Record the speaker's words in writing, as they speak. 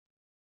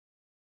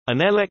An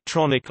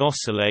electronic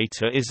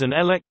oscillator is an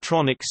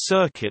electronic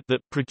circuit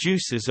that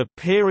produces a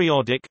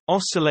periodic,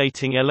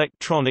 oscillating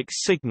electronic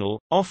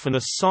signal, often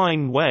a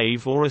sine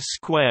wave or a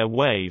square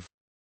wave.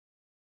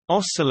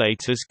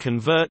 Oscillators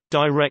convert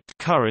direct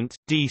current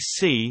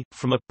 (DC)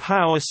 from a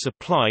power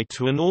supply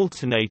to an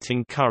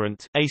alternating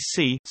current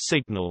 (AC)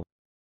 signal.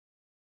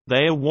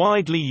 They are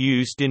widely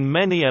used in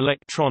many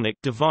electronic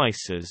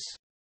devices.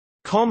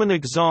 Common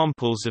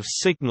examples of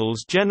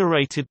signals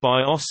generated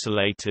by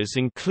oscillators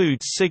include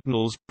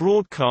signals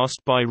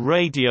broadcast by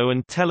radio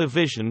and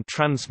television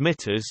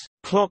transmitters,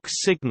 clock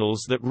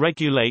signals that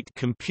regulate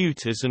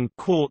computers and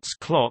quartz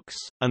clocks,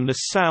 and the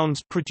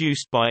sounds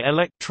produced by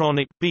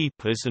electronic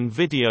beepers and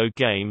video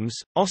games.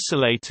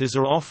 Oscillators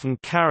are often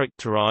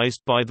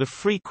characterized by the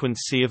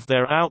frequency of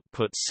their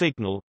output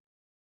signal.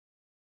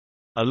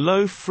 A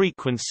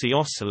low-frequency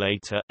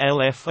oscillator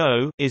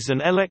 (LFO) is an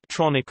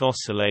electronic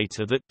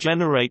oscillator that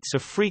generates a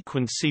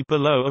frequency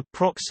below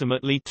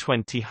approximately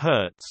 20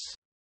 Hz.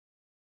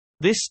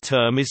 This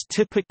term is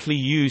typically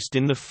used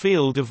in the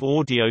field of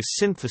audio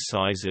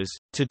synthesizers,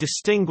 to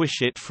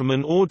distinguish it from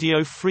an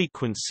audio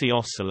frequency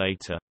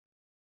oscillator.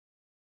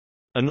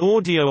 An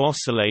audio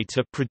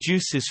oscillator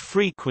produces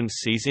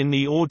frequencies in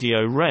the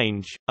audio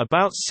range,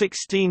 about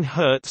 16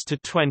 Hz to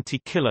 20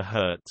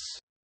 kHz.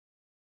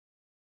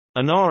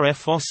 An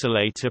RF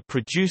oscillator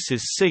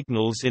produces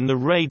signals in the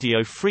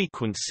radio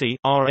frequency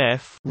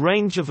 (RF)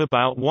 range of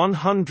about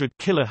 100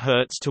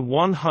 kHz to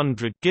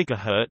 100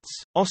 GHz.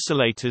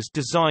 Oscillators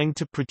designed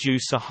to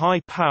produce a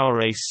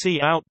high-power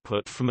AC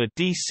output from a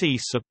DC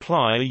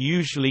supply are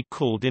usually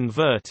called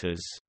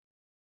inverters.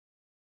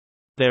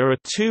 There are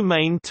two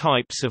main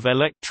types of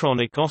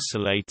electronic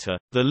oscillator,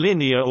 the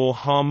linear or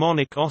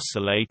harmonic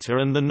oscillator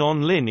and the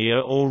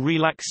nonlinear or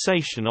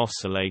relaxation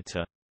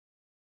oscillator.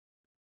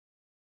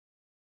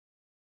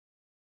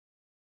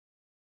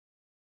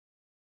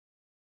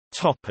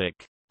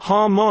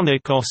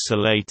 Harmonic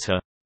oscillator.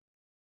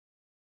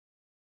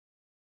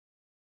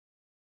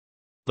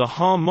 The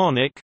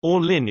harmonic,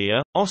 or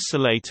linear,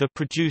 oscillator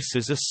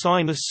produces a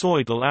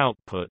sinusoidal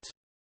output.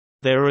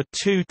 There are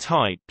two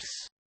types.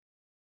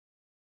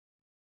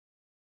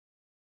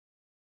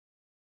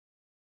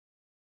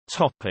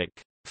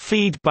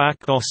 Feedback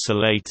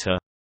oscillator.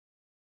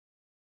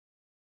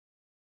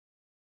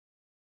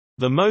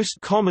 The most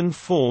common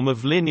form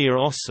of linear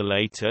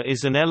oscillator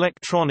is an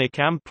electronic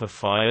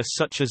amplifier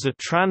such as a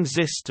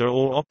transistor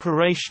or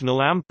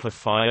operational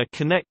amplifier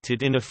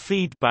connected in a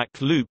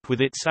feedback loop with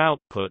its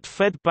output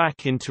fed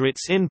back into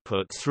its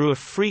input through a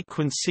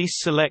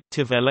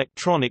frequency-selective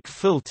electronic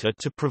filter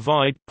to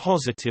provide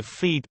positive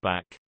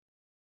feedback.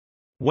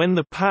 When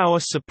the power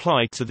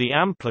supply to the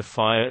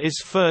amplifier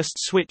is first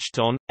switched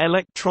on,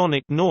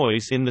 electronic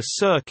noise in the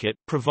circuit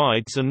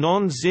provides a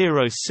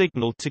non-zero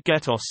signal to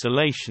get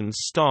oscillations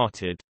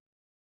started.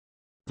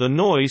 The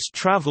noise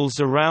travels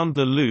around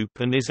the loop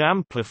and is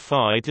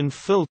amplified and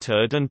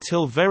filtered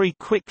until very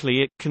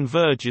quickly it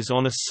converges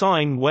on a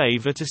sine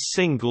wave at a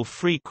single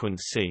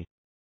frequency.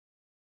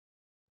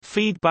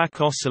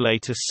 Feedback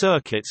oscillator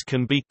circuits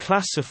can be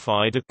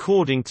classified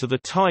according to the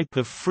type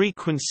of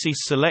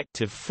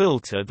frequency-selective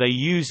filter they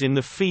use in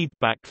the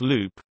feedback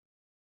loop.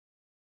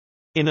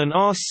 In an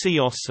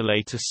RC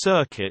oscillator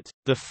circuit,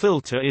 the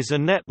filter is a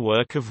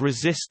network of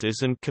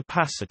resistors and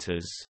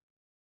capacitors.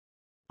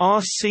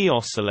 RC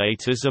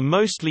oscillators are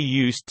mostly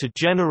used to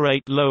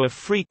generate lower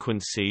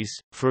frequencies,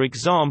 for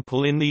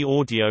example in the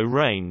audio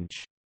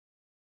range.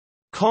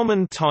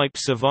 Common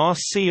types of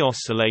RC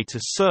oscillator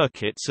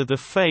circuits are the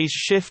phase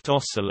shift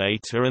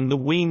oscillator and the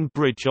Wien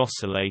bridge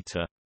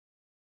oscillator.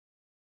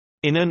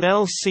 In an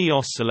LC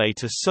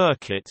oscillator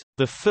circuit,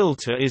 the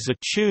filter is a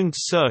tuned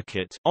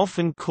circuit,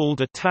 often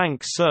called a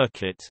tank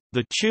circuit.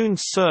 The tuned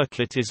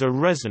circuit is a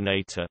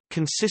resonator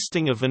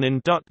consisting of an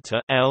inductor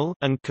L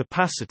and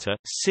capacitor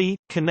C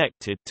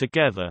connected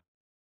together.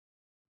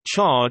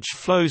 Charge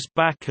flows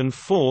back and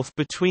forth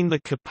between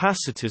the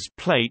capacitor's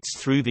plates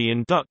through the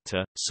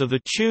inductor, so the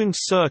tuned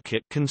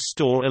circuit can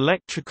store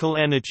electrical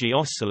energy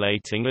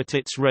oscillating at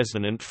its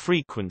resonant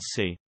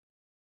frequency.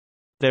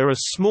 There are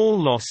small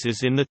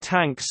losses in the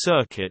tank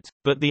circuit,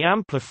 but the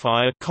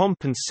amplifier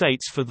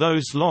compensates for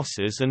those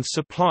losses and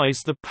supplies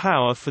the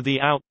power for the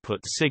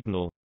output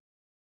signal.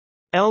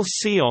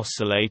 LC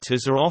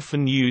oscillators are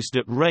often used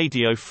at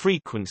radio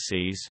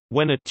frequencies,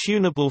 when a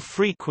tunable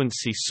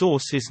frequency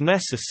source is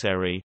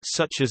necessary,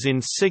 such as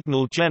in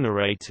signal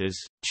generators,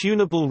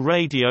 tunable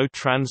radio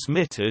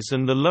transmitters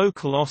and the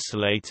local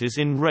oscillators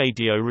in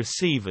radio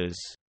receivers.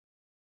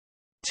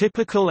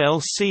 Typical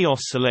LC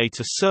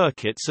oscillator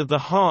circuits are the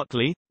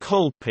Hartley,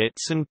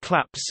 Colpitts and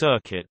Clapp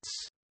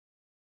circuits.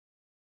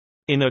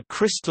 In a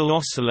crystal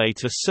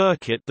oscillator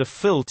circuit, the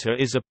filter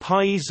is a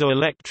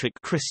piezoelectric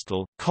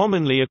crystal,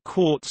 commonly a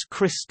quartz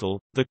crystal.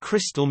 The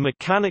crystal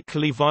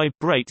mechanically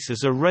vibrates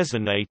as a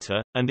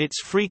resonator, and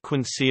its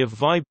frequency of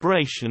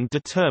vibration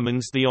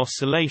determines the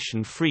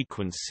oscillation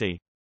frequency.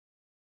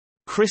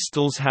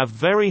 Crystals have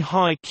very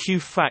high Q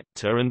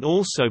factor and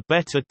also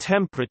better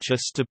temperature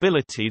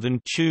stability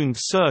than tuned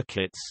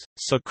circuits,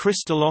 so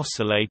crystal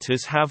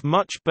oscillators have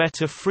much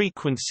better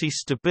frequency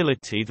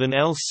stability than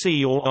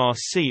LC or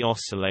RC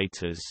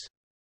oscillators.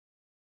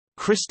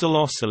 Crystal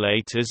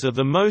oscillators are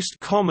the most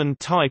common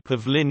type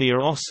of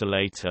linear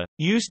oscillator,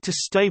 used to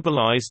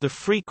stabilize the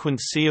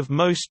frequency of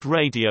most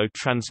radio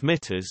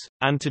transmitters,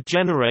 and to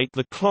generate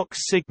the clock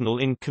signal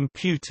in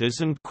computers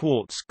and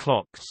quartz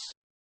clocks.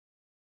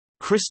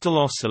 Crystal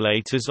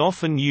oscillators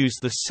often use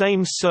the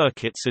same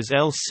circuits as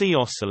LC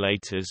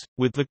oscillators,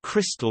 with the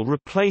crystal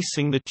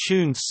replacing the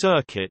tuned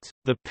circuit.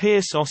 The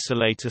Pierce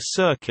oscillator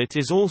circuit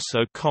is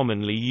also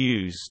commonly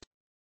used.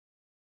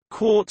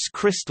 Quartz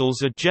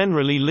crystals are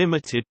generally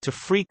limited to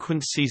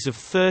frequencies of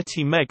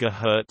 30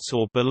 MHz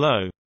or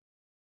below.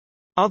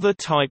 Other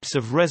types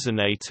of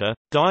resonator,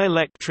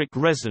 dielectric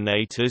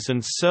resonators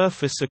and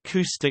surface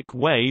acoustic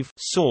wave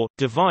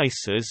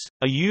devices,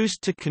 are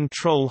used to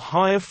control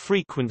higher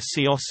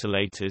frequency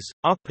oscillators,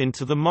 up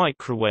into the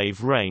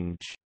microwave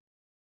range.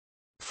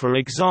 For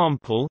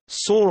example,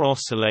 SAW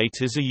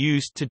oscillators are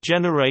used to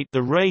generate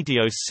the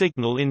radio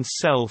signal in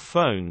cell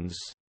phones.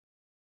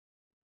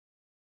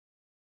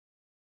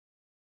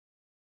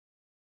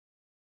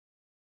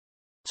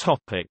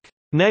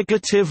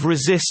 Negative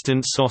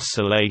resistance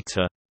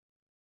oscillator.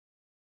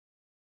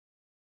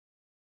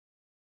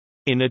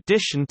 In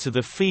addition to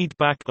the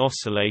feedback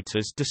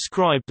oscillators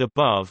described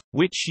above,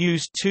 which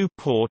use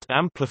two-port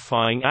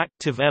amplifying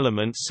active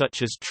elements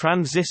such as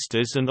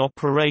transistors and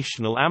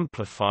operational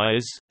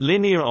amplifiers,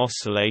 linear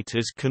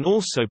oscillators can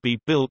also be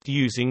built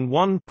using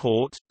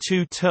one-port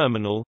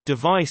two-terminal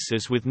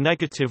devices with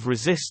negative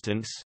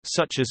resistance,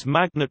 such as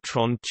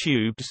magnetron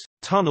tubes,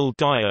 tunnel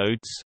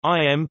diodes,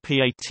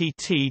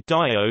 IMPATT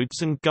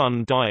diodes and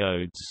gun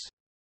diodes.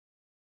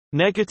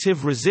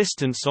 Negative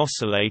resistance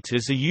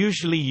oscillators are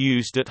usually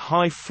used at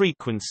high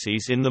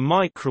frequencies in the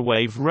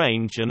microwave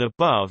range and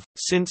above,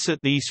 since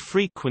at these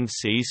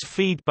frequencies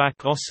feedback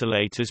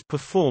oscillators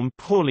perform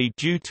poorly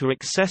due to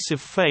excessive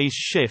phase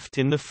shift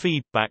in the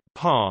feedback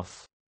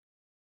path.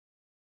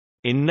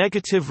 In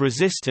negative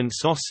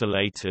resistance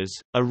oscillators,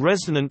 a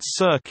resonant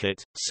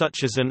circuit,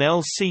 such as an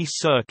LC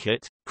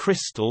circuit,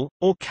 crystal,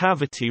 or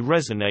cavity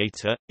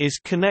resonator, is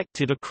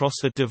connected across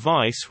a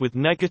device with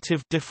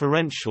negative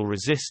differential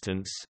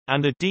resistance,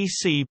 and a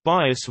DC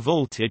bias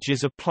voltage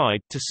is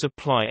applied to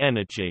supply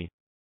energy.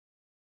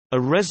 A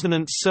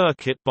resonant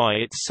circuit by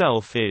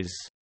itself is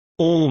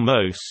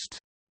almost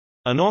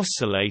an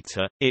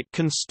oscillator. It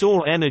can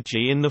store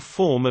energy in the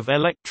form of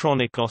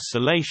electronic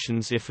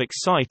oscillations if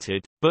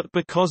excited, but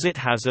because it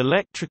has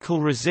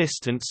electrical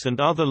resistance and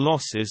other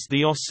losses,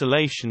 the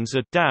oscillations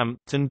are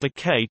damped and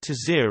decay to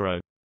zero.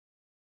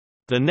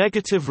 The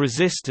negative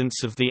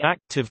resistance of the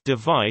active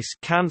device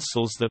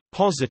cancels the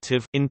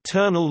positive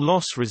internal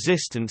loss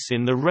resistance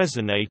in the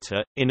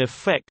resonator, in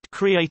effect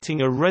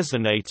creating a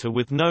resonator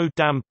with no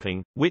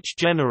damping, which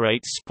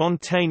generates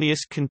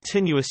spontaneous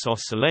continuous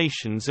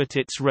oscillations at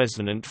its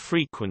resonant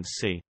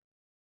frequency.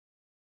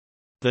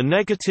 The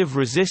negative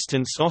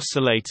resistance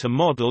oscillator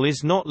model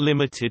is not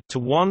limited to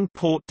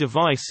one-port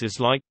devices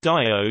like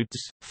diodes.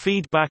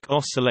 Feedback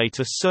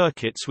oscillator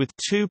circuits with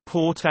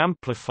two-port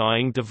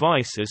amplifying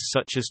devices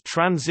such as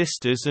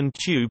transistors and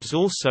tubes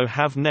also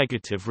have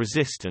negative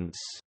resistance.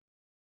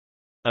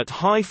 At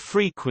high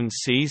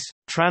frequencies,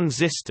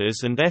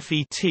 transistors and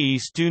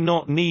FETs do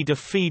not need a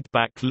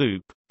feedback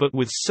loop, but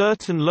with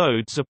certain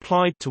loads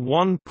applied to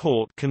one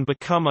port can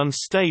become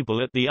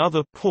unstable at the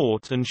other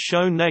port and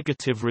show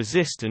negative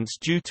resistance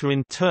due to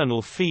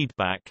internal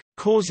feedback,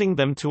 causing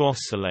them to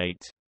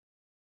oscillate.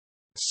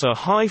 So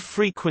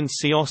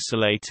high-frequency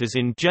oscillators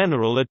in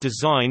general are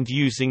designed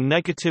using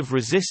negative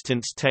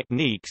resistance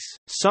techniques.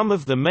 Some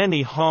of the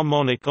many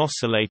harmonic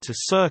oscillator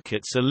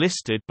circuits are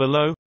listed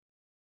below.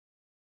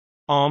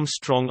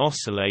 Armstrong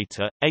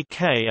oscillator,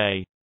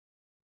 aka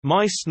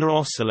Meissner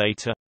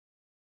oscillator,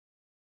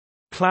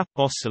 Clap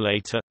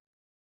oscillator,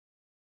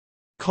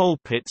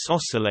 Colpitts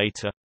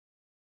oscillator,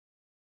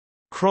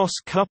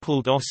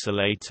 cross-coupled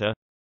oscillator,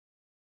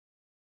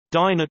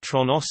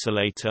 Dynatron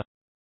oscillator,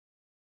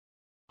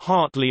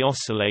 Hartley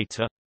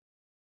oscillator,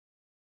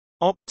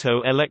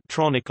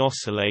 optoelectronic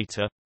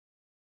oscillator,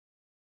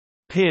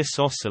 Pierce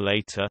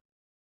oscillator,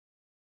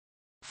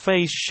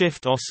 phase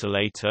shift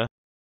oscillator,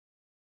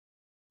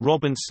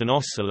 Robinson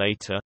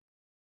oscillator,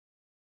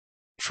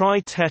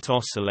 Tri-Tet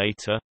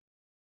oscillator,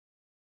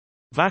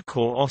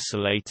 Vacor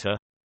oscillator,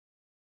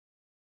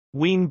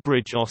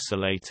 Wien-Bridge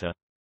oscillator.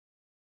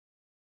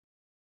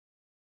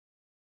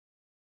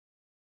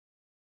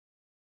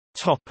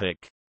 Topic: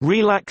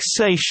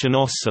 Relaxation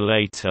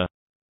oscillator.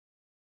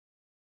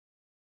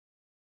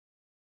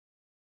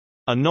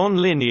 A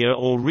nonlinear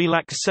or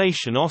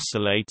relaxation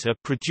oscillator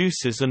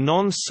produces a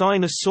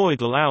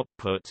non-sinusoidal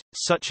output,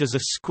 such as a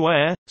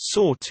square,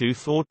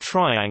 sawtooth or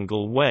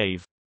triangle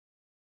wave.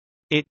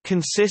 It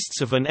consists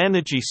of an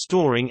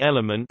energy-storing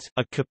element,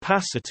 a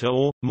capacitor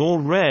or,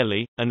 more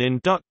rarely, an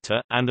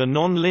inductor, and a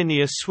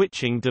nonlinear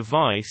switching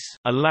device,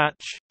 a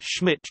latch,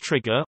 Schmitt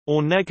trigger,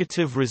 or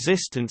negative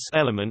resistance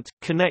element,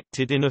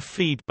 connected in a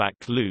feedback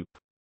loop.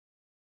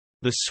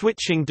 The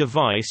switching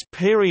device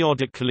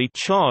periodically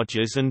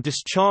charges and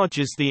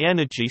discharges the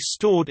energy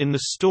stored in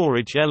the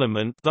storage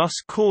element, thus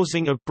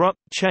causing abrupt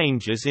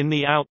changes in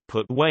the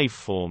output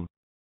waveform.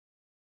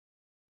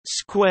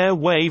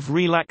 Square-wave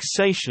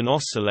relaxation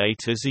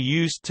oscillators are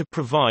used to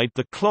provide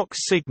the clock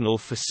signal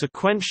for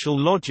sequential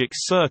logic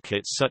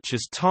circuits such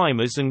as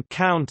timers and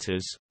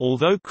counters,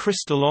 although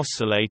crystal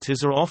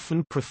oscillators are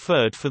often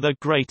preferred for their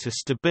greater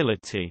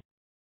stability.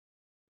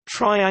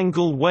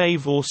 Triangle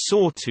wave or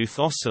sawtooth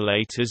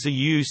oscillators are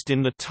used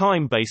in the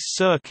time-based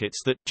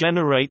circuits that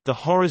generate the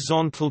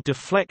horizontal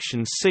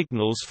deflection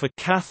signals for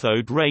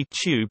cathode ray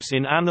tubes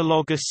in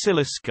analog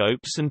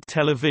oscilloscopes and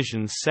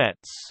television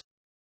sets.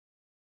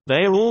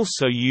 They are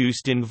also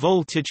used in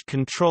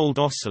voltage-controlled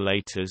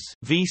oscillators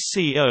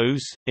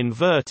 (VCOs),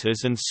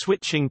 inverters and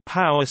switching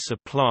power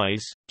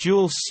supplies,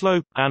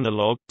 dual-slope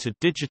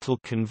analog-to-digital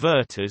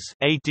converters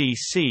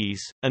 (ADCs),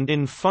 and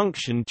in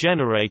function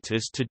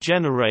generators to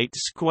generate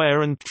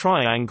square and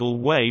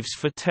triangle waves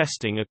for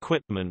testing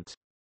equipment.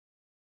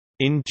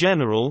 In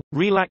general,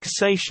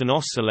 relaxation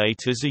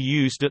oscillators are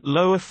used at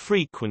lower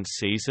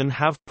frequencies and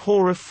have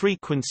poorer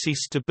frequency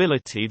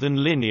stability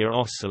than linear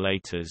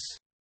oscillators.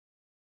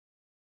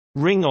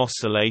 Ring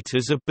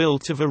oscillators are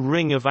built of a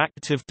ring of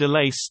active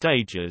delay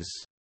stages.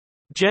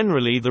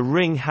 Generally, the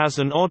ring has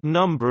an odd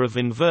number of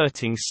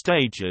inverting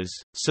stages,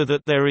 so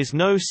that there is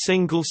no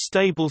single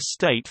stable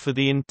state for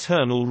the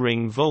internal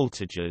ring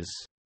voltages.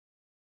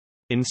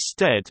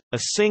 Instead, a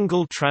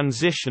single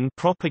transition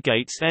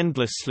propagates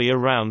endlessly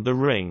around the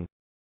ring.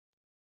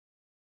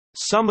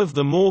 Some of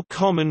the more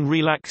common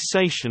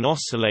relaxation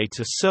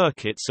oscillator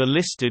circuits are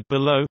listed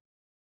below: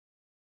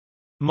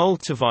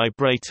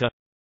 multivibrator,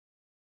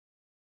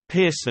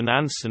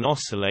 Pearson-Anson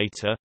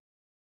oscillator,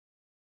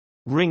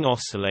 ring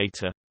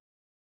oscillator,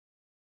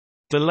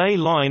 delay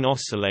line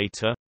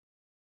oscillator,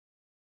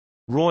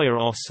 Royer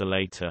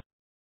oscillator.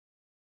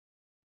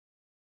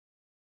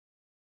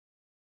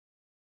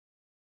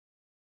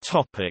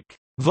 Topic: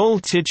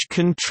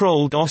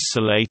 voltage-controlled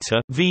oscillator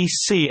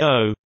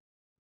 (VCO).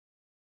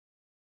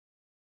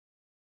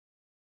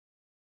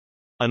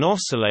 An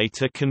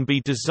oscillator can be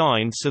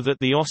designed so that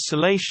the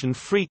oscillation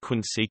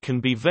frequency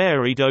can be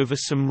varied over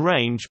some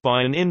range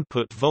by an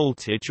input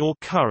voltage or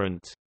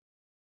current.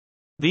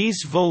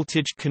 These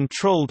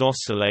voltage-controlled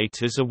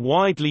oscillators are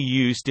widely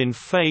used in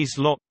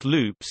phase-locked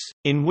loops,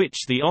 in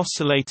which the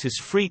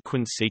oscillator's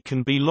frequency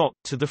can be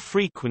locked to the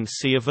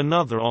frequency of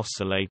another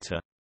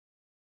oscillator.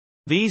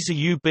 These are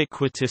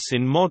ubiquitous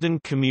in modern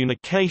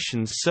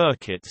communications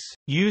circuits,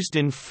 used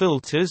in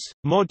filters,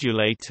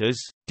 modulators,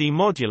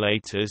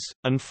 demodulators,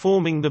 and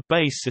forming the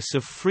basis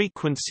of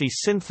frequency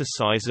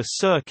synthesizer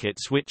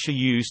circuits which are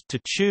used to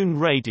tune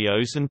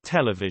radios and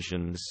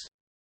televisions.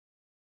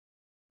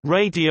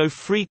 Radio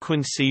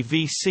frequency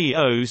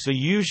VCOs are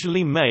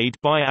usually made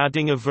by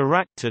adding a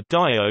varactor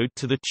diode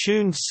to the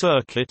tuned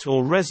circuit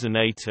or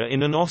resonator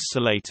in an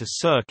oscillator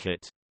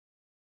circuit.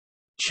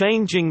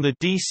 Changing the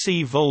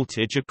DC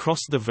voltage across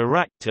the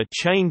varactor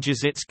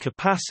changes its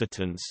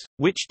capacitance,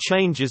 which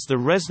changes the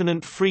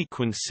resonant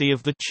frequency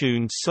of the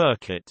tuned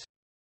circuit.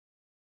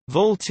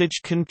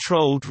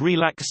 Voltage-controlled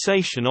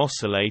relaxation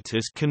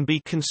oscillators can be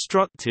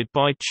constructed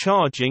by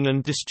charging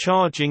and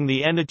discharging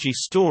the energy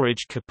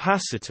storage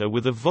capacitor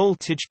with a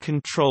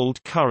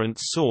voltage-controlled current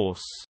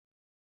source.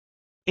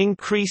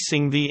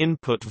 Increasing the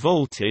input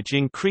voltage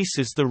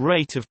increases the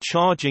rate of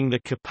charging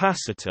the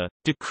capacitor,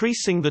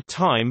 decreasing the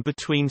time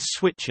between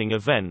switching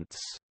events.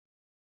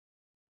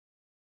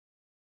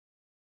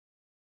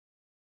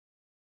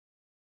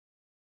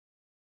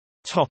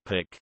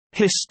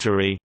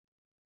 History.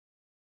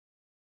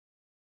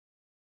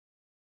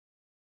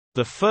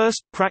 The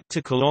first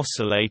practical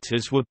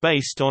oscillators were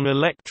based on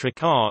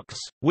electric arcs,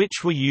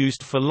 which were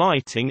used for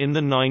lighting in the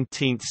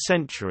 19th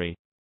century.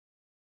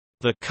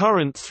 The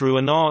current through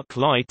an arc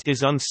light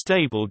is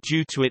unstable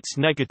due to its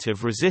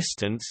negative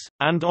resistance,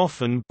 and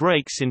often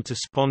breaks into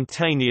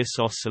spontaneous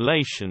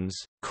oscillations,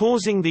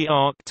 causing the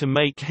arc to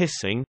make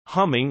hissing,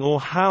 humming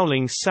or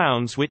howling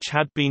sounds which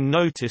had been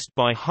noticed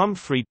by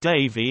Humphrey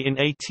Davy in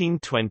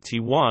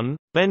 1821,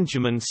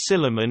 Benjamin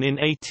Silliman in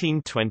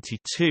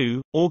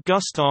 1822,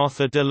 Auguste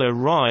Arthur de la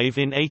Rive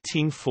in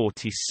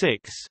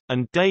 1846,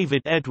 and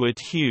David Edward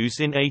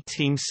Hughes in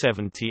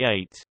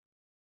 1878.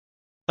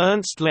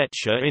 Ernst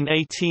Lecher in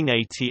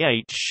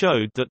 1888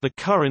 showed that the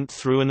current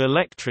through an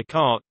electric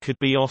arc could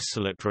be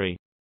oscillatory.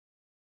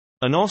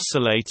 An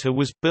oscillator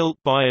was built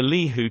by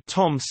Elihu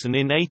Thomson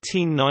in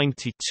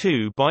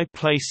 1892 by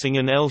placing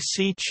an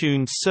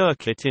LC-tuned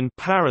circuit in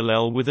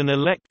parallel with an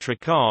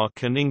electric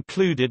arc and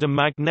included a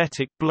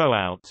magnetic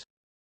blowout.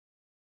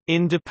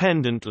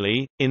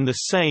 Independently, in the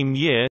same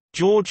year,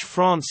 George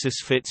Francis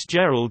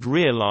Fitzgerald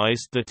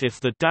realized that if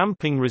the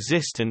damping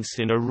resistance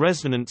in a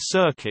resonant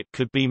circuit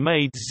could be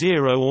made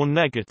zero or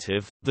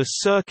negative, the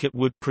circuit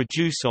would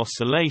produce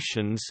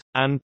oscillations,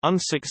 and,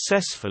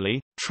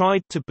 unsuccessfully,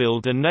 tried to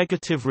build a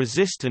negative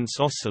resistance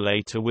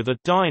oscillator with a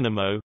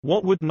dynamo,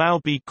 what would now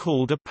be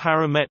called a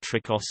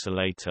parametric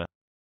oscillator.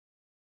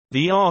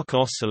 The arc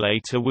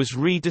oscillator was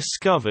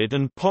rediscovered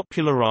and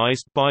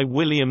popularized by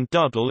William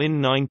Duddell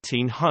in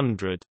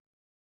 1900.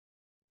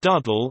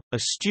 Duddell, a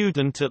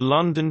student at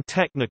London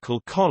Technical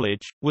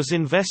College, was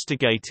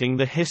investigating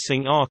the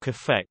hissing arc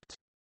effect.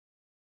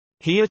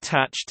 He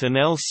attached an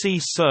LC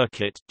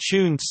circuit,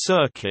 tuned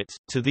circuit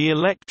to the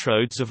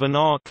electrodes of an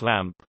arc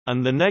lamp,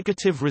 and the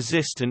negative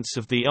resistance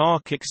of the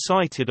arc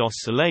excited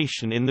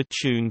oscillation in the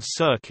tuned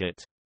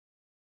circuit.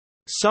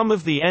 Some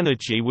of the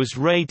energy was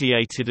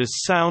radiated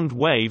as sound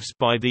waves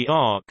by the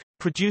arc,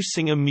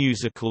 producing a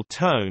musical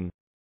tone.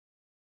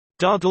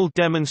 Duddell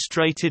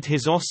demonstrated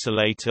his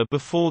oscillator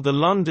before the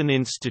London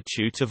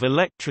Institute of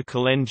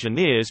Electrical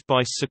Engineers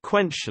by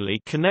sequentially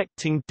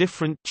connecting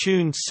different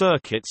tuned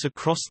circuits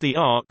across the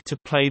arc to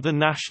play the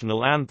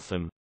national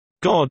anthem,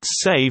 "God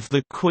Save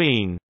the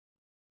Queen."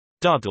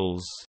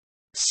 Duddell's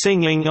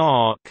singing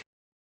arc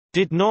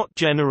did not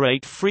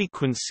generate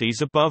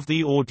frequencies above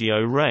the audio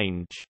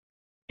range.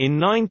 In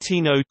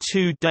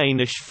 1902,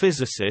 Danish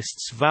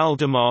physicists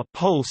Valdemar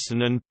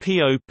Poulsen and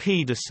P.O.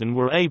 Pedersen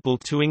were able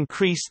to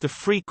increase the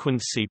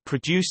frequency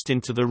produced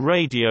into the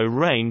radio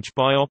range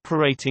by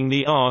operating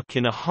the arc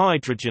in a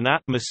hydrogen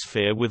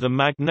atmosphere with a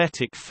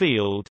magnetic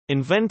field,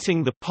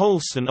 inventing the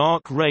Poulsen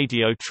arc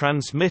radio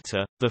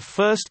transmitter, the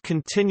first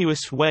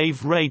continuous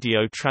wave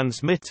radio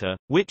transmitter,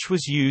 which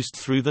was used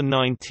through the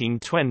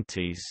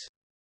 1920s.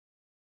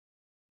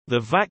 The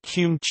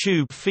vacuum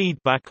tube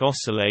feedback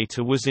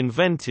oscillator was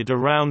invented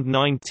around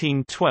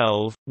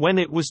 1912, when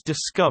it was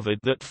discovered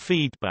that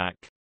feedback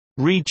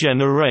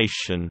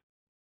regeneration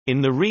in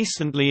the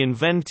recently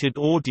invented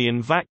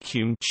Audion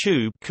vacuum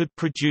tube could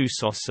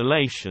produce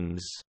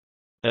oscillations.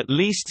 At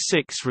least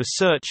 6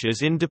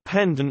 researchers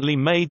independently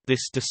made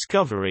this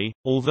discovery,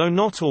 although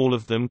not all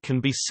of them can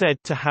be said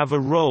to have a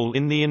role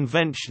in the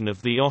invention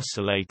of the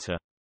oscillator.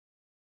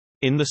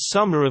 In the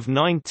summer of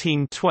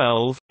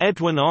 1912,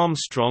 Edwin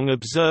Armstrong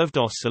observed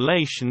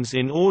oscillations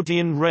in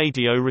Audion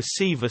radio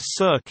receiver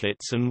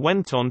circuits and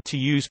went on to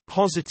use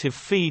positive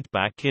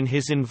feedback in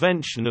his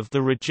invention of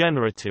the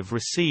regenerative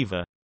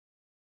receiver.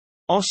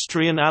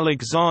 Austrian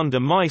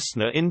Alexander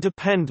Meissner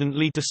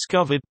independently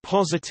discovered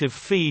positive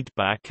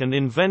feedback and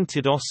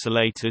invented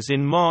oscillators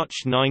in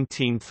March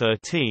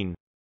 1913.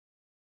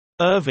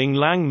 Irving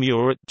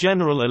Langmuir at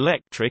General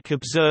Electric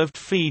observed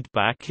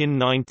feedback in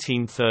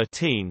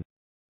 1913.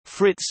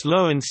 Fritz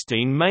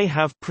Lowenstein may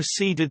have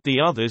preceded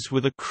the others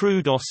with a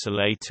crude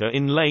oscillator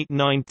in late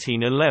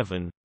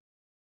 1911.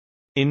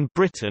 In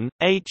Britain,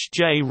 H.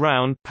 J.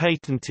 Round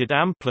patented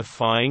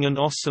amplifying and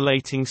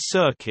oscillating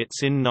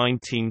circuits in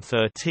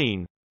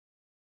 1913.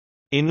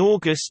 In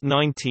August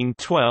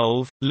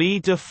 1912, Lee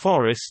de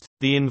Forest,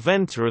 the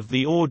inventor of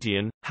the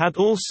Audion, had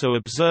also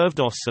observed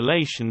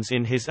oscillations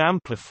in his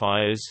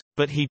amplifiers,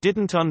 but he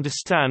didn't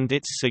understand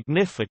its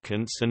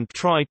significance and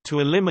tried to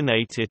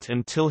eliminate it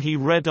until he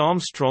read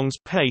Armstrong's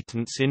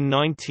patents in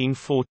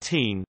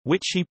 1914,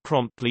 which he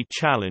promptly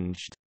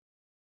challenged.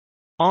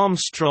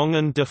 Armstrong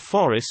and de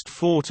Forest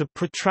fought a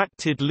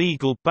protracted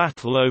legal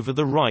battle over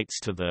the rights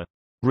to the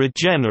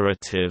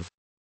regenerative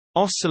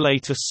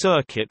oscillator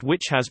circuit,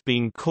 which has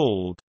been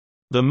called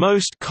the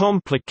most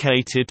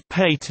complicated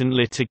patent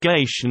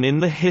litigation in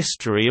the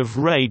history of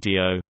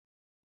radio.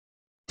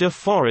 De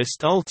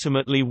Forest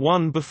ultimately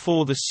won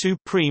before the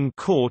Supreme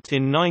Court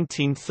in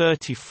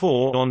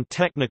 1934 on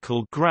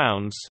technical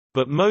grounds,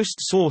 but most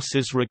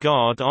sources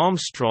regard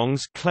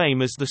Armstrong's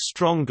claim as the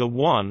stronger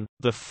one.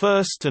 The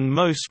first and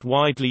most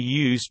widely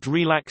used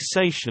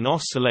relaxation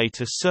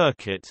oscillator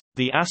circuit,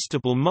 the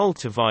astable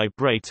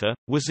multivibrator,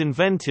 was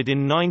invented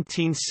in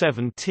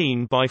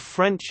 1917 by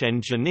French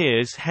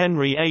engineers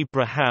Henri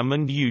Abraham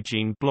and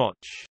Eugene Bloch.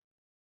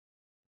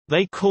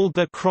 They called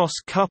their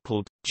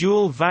cross-coupled,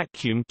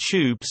 dual-vacuum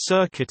tube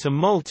circuit a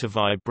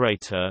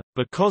multivibrator,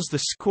 because the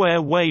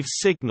square-wave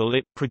signal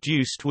it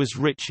produced was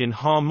rich in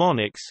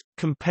harmonics,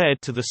 compared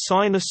to the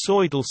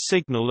sinusoidal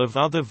signal of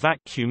other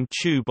vacuum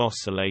tube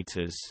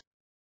oscillators.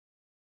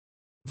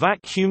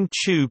 Vacuum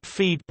tube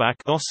feedback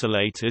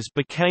oscillators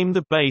became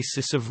the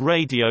basis of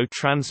radio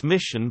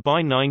transmission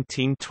by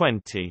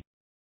 1920.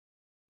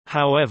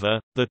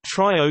 However, the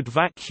triode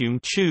vacuum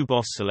tube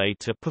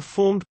oscillator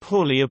performed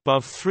poorly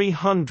above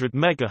 300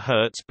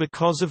 MHz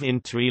because of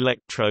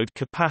interelectrode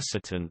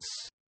capacitance.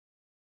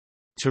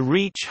 To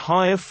reach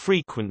higher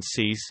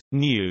frequencies,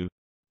 new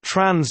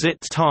transit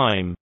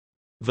time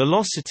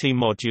velocity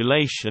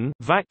modulation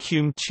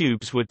vacuum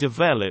tubes were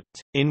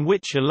developed, in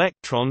which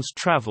electrons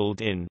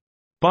traveled in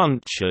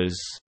bunches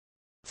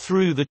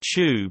through the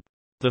tube.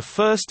 The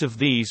first of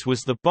these was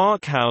the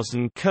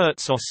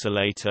Barkhausen-Kurtz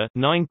oscillator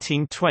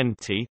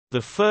 1920, the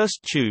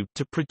first tube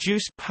to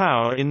produce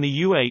power in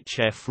the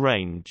UHF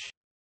range.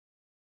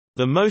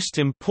 The most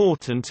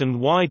important and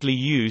widely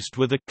used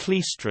were the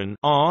klystron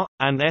R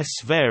and S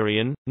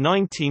variant,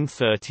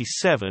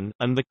 1937,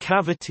 and the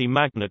cavity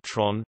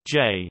magnetron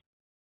J.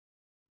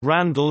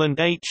 Randall and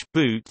H.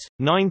 Boot,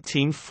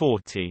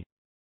 1940.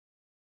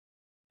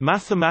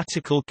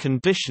 Mathematical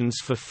conditions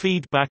for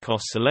feedback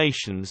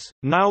oscillations,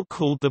 now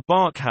called the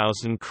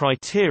Barkhausen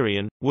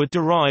criterion, were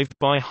derived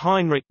by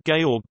Heinrich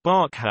Georg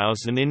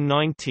Barkhausen in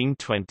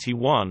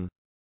 1921.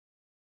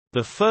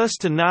 The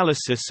first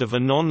analysis of a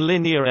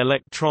nonlinear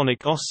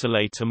electronic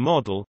oscillator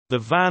model, the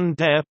van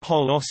der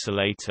Pol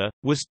oscillator,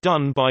 was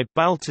done by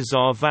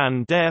Balthasar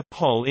van der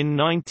Pol in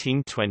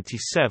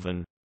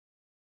 1927.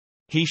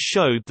 He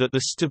showed that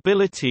the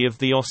stability of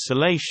the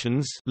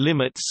oscillations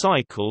limit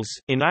cycles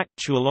in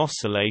actual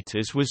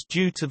oscillators was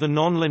due to the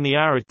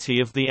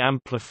nonlinearity of the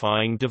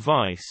amplifying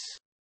device.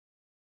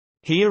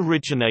 He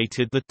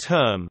originated the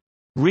term,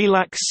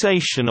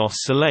 relaxation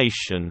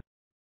oscillation,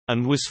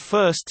 and was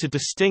first to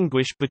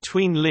distinguish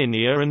between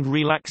linear and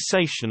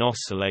relaxation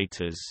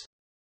oscillators.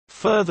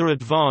 Further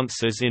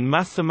advances in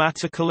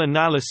mathematical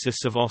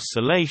analysis of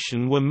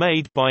oscillation were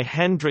made by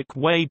Hendrik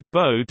Wade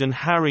Bode and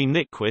Harry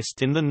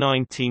Nyquist in the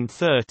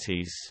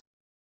 1930s.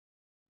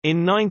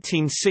 In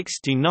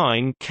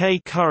 1969, K.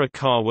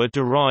 Kurokawa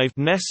derived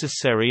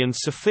necessary and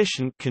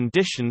sufficient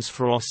conditions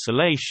for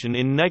oscillation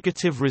in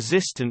negative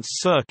resistance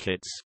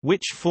circuits,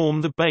 which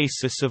form the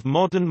basis of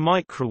modern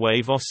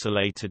microwave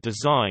oscillator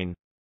design.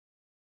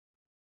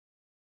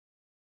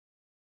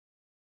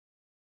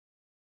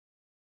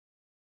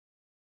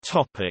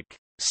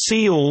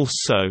 See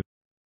also: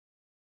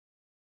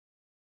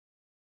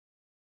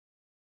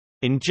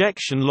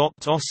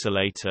 injection-locked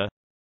oscillator,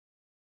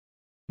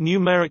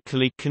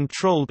 numerically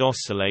controlled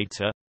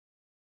oscillator,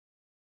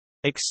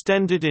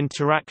 extended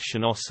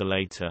interaction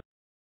oscillator.